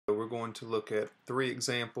we're going to look at 3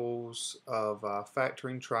 examples of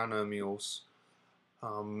factoring trinomials.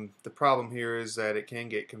 The problem here is that it can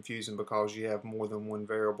get confusing because you have more than one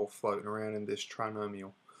variable floating around in this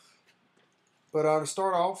trinomial. But to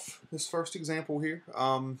start off, this first example here,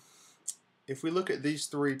 if we look at these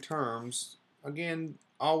 3 terms, again,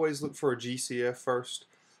 always look for a GCF first.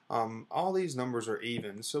 All these numbers are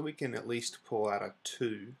even, so we can at least pull out a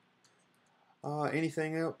 2.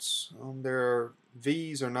 Anything else?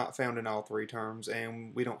 V's are not found in all 3 terms,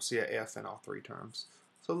 and we don't see a F in all 3 terms.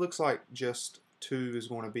 So it looks like just 2 is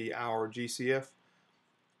going to be our GCF.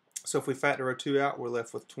 So if we factor a 2 out, we're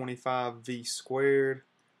left with 25V squared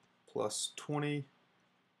plus 20VF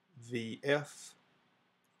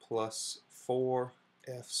plus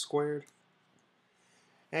 4F squared.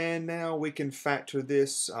 And now we can factor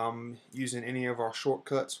this using any of our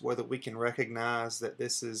shortcuts, whether we can recognize that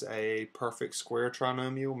this is a perfect square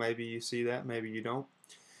trinomial. Maybe you see that, maybe you don't.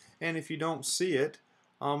 And if you don't see it,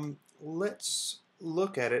 let's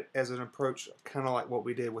look at it as an approach kind of like what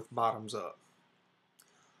we did with bottoms up.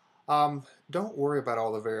 Don't worry about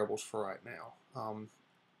all the variables for right now.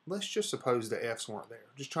 Let's just suppose the F's weren't there.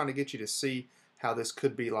 Just trying to get you to see how this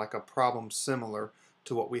could be like a problem similar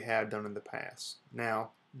to what we had done in the past.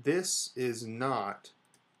 Now, this is not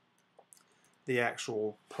the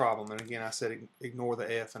actual problem. And again, I said ignore the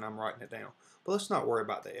F and I'm writing it down. But let's not worry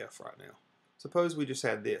about the F right now. Suppose we just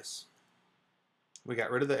had this. We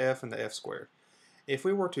got rid of the F and the F squared. If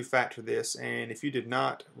we were to factor this, and if you did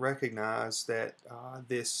not recognize that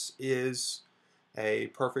this is a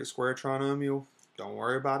perfect square trinomial, don't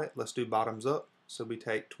worry about it. Let's do bottoms up. So we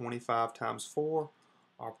take 25 times 4.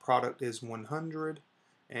 Our product is 100.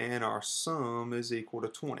 And our sum is equal to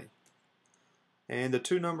 20. And the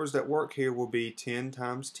 2 numbers that work here will be 10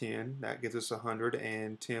 times 10, that gives us 100,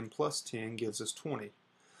 and 10 plus 10 gives us 20.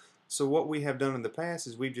 So what we have done in the past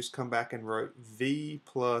is we've just come back and wrote V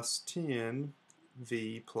plus 10,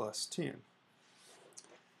 V plus 10.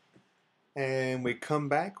 And we come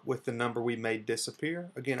back with the number we made disappear.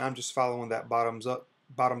 Again, I'm just following that bottoms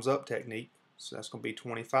up technique. So that's going to be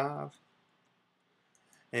 25.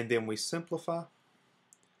 And then we simplify.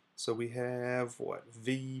 So we have what?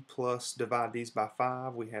 V plus, divide these by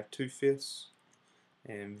 5, we have 2/5,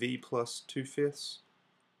 and V plus 2/5.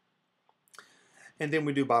 And then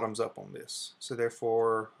we do bottoms up on this. So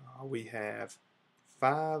therefore we have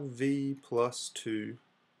 5V plus 2,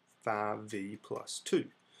 5V plus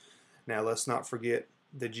 2. Now let's not forget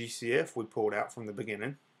the GCF we pulled out from the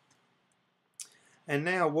beginning. And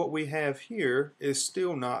now what we have here is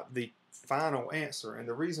still not the final answer. And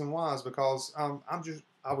the reason why is because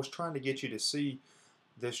I was trying to get you to see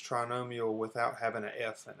this trinomial without having an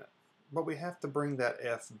F in it. But we have to bring that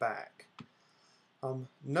F back.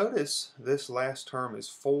 Notice this last term is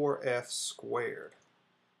 4F squared.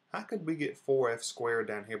 How could we get 4F squared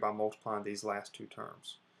down here by multiplying these last 2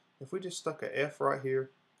 terms? If we just stuck a F right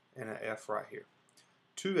here and an F right here.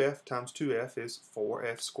 2F times 2F is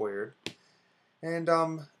 4F squared. And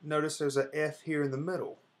notice there's an F here in the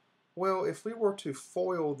middle. Well, if we were to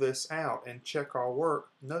FOIL this out and check our work,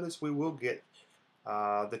 notice we will get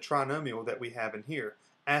the trinomial that we have in here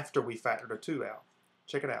after we factored a 2 out.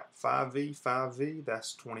 Check it out. 5V, 5V,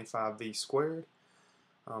 that's 25V squared.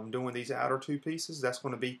 Doing these outer 2 pieces, that's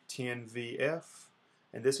going to be 10VF.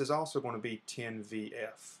 And this is also going to be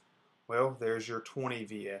 10VF. Well, there's your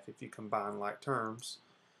 20VF if you combine like terms.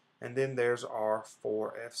 And then there's our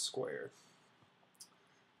 4F squared.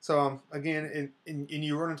 So again, and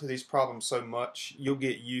you run into these problems so much, you'll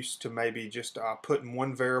get used to maybe just putting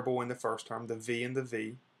one variable in the first term, the V and the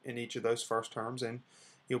V, in each of those first terms, and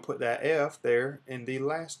you'll put that F there in the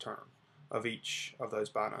last term of each of those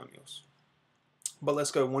binomials. But let's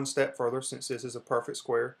go one step further. Since this is a perfect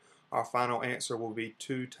square, our final answer will be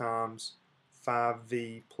 2 times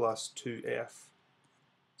 5V plus 2F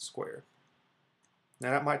squared. Now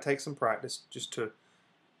that might take some practice just to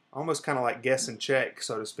almost kind of like guess and check,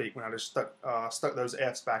 so to speak, when I just stuck those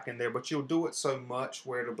F's back in there. But you'll do it so much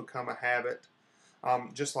where it'll become a habit.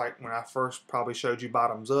 Just like when I first probably showed you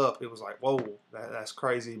bottoms up, it was like, whoa, that's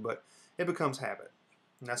crazy. But it becomes habit.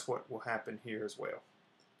 And that's what will happen here as well.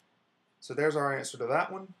 So there's our answer to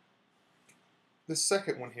that one. The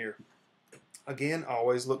second one here. Again,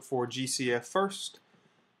 always look for GCF first.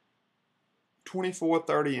 24,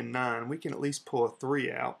 30, and 9. We can at least pull a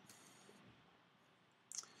 3 out.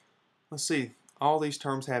 Let's see, all these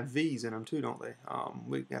terms have V's in them too, don't they?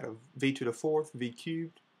 We got a V to the 4th, V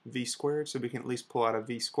cubed, V squared, so we can at least pull out a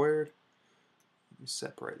V squared. Let me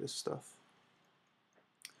separate this stuff.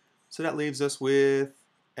 So that leaves us with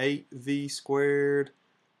 8V squared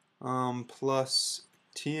plus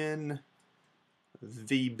 10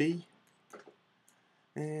 VB,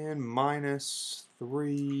 and minus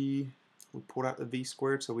 3, we pulled out the V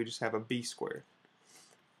squared, so we just have a B squared.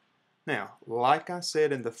 Now, like I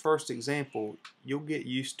said in the first example, you'll get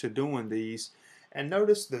used to doing these, and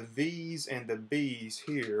notice the V's and the B's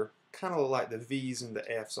here kind of look like the V's and the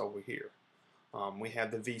F's over here. We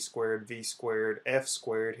have the V squared, F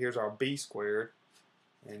squared, here's our B squared,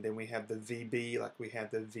 and then we have the VB like we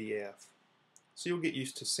have the VF. So you'll get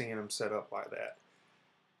used to seeing them set up like that.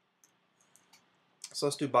 So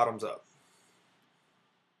let's do bottoms up.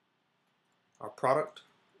 Our product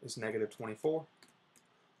is negative 24.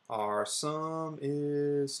 Our sum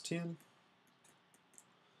is 10.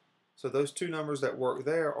 So those two numbers that work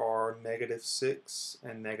there are negative 6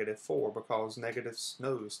 and negative 4, because no,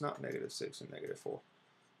 it's not negative 6 and negative 4.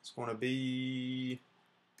 It's going to be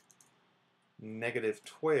negative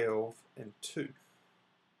 12 and 2.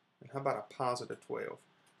 And how about a positive 12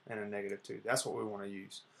 and a negative 2? That's what we want to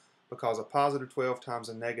use. Because a positive 12 times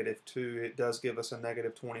a negative 2, it does give us a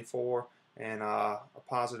negative 24. And a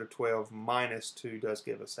positive 12 minus 2 does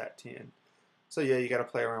give us that 10. So yeah, you got to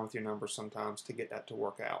play around with your numbers sometimes to get that to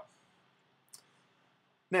work out.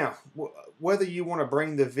 Now, whether you want to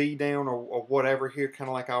bring the V down or whatever here, kind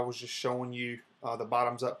of like I was just showing you the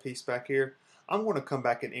bottoms up piece back here, I'm going to come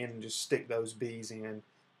back in and just stick those B's in,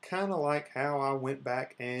 kind of like how I went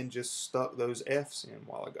back and just stuck those F's in a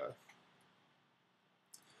while ago.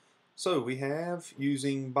 So we have,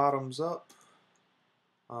 using bottoms up,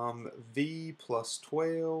 V plus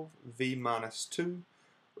 12, V minus 2.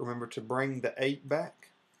 Remember to bring the 8 back.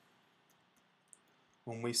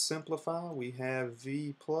 When we simplify, we have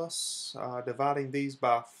V plus, dividing these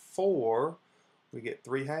by 4, we get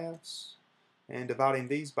 3/2. And dividing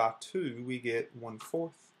these by 2, we get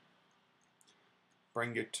 1/4.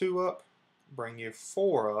 Bring your 2 up, bring your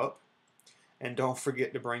 4 up, and don't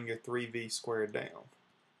forget to bring your 3V squared down.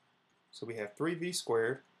 So we have 3V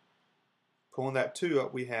squared. Pulling that 2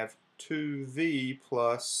 up, we have 2V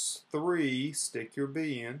plus 3, stick your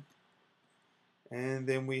B in. And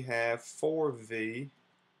then we have 4V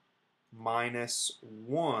minus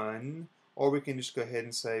 1, or we can just go ahead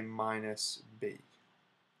and say minus B.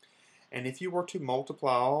 And if you were to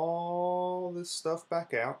multiply all this stuff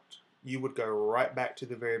back out, you would go right back to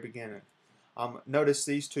the very beginning. Notice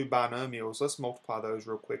these two binomials. Let's multiply those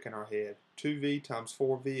real quick in our head. 2V times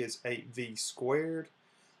 4V is 8V squared.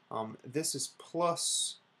 This is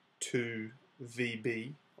plus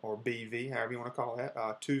 2VB, or BV, however you want to call that,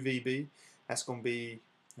 2VB. That's going to be,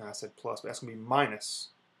 no, I said plus, but that's going to be minus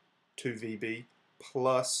 2VB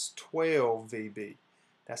plus 12VB.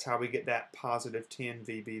 That's how we get that positive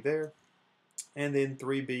 10VB there. And then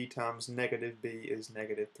 3B times negative B is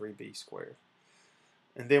negative 3B squared.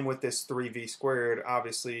 And then with this 3V squared,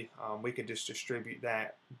 obviously, we could just distribute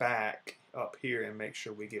that back up here and make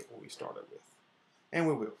sure we get what we started with. And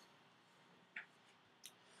we will.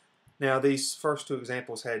 Now, these first two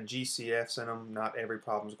examples had GCFs in them. Not every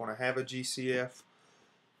problem is going to have a GCF.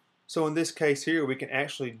 So in this case here, we can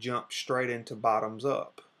actually jump straight into bottoms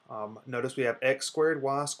up. Notice we have x squared,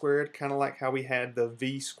 y squared, kind of like how we had the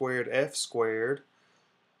v squared, f squared.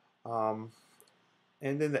 And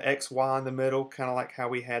then the xy in the middle, kind of like how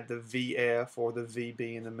we had the vf or the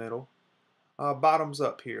vb in the middle. Bottoms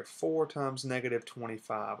up here, 4 times negative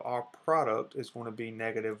 25. Our product is going to be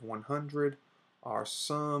negative 100. Our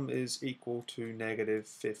sum is equal to negative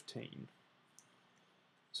 15.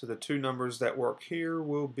 So the two numbers that work here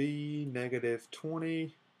will be negative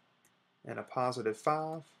 20 and a positive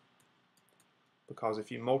 5. Because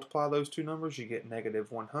if you multiply those two numbers, you get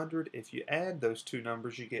negative 100. If you add those two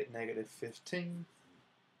numbers, you get negative 15.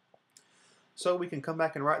 So we can come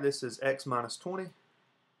back and write this as x minus 20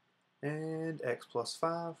 and x plus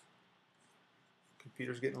 5.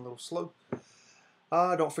 Computer's getting a little slow.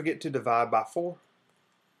 Don't forget to divide by 4.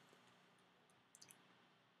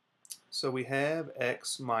 So we have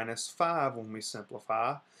x minus 5 when we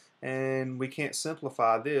simplify. And we can't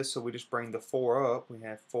simplify this, so we just bring the 4 up. We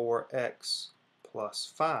have 4x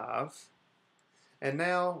plus 5. And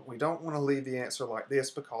now we don't want to leave the answer like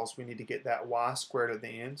this because we need to get that y squared at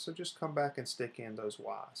the end. So just come back and stick in those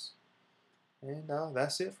y's. And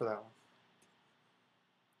that's it for that one.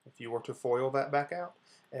 If you were to FOIL that back out,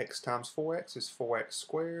 x times 4x is 4x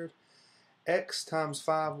squared. X times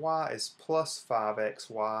 5y is plus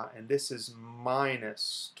 5xy, and this is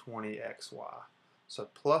minus 20xy. So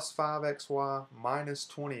plus 5xy minus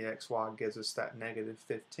 20xy gives us that negative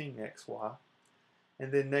 15xy.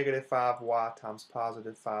 And then negative 5y times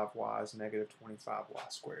positive 5y is negative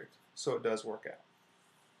 25y squared. So it does work out.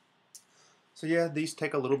 So yeah, these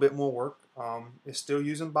take a little bit more work. It's still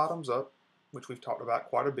using bottoms up, which we've talked about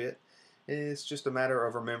quite a bit. It's just a matter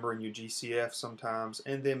of remembering your GCF sometimes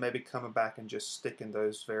and then maybe coming back and just sticking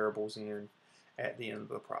those variables in at the end of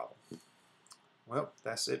the problem. Well,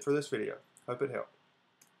 that's it for this video. Hope it helped.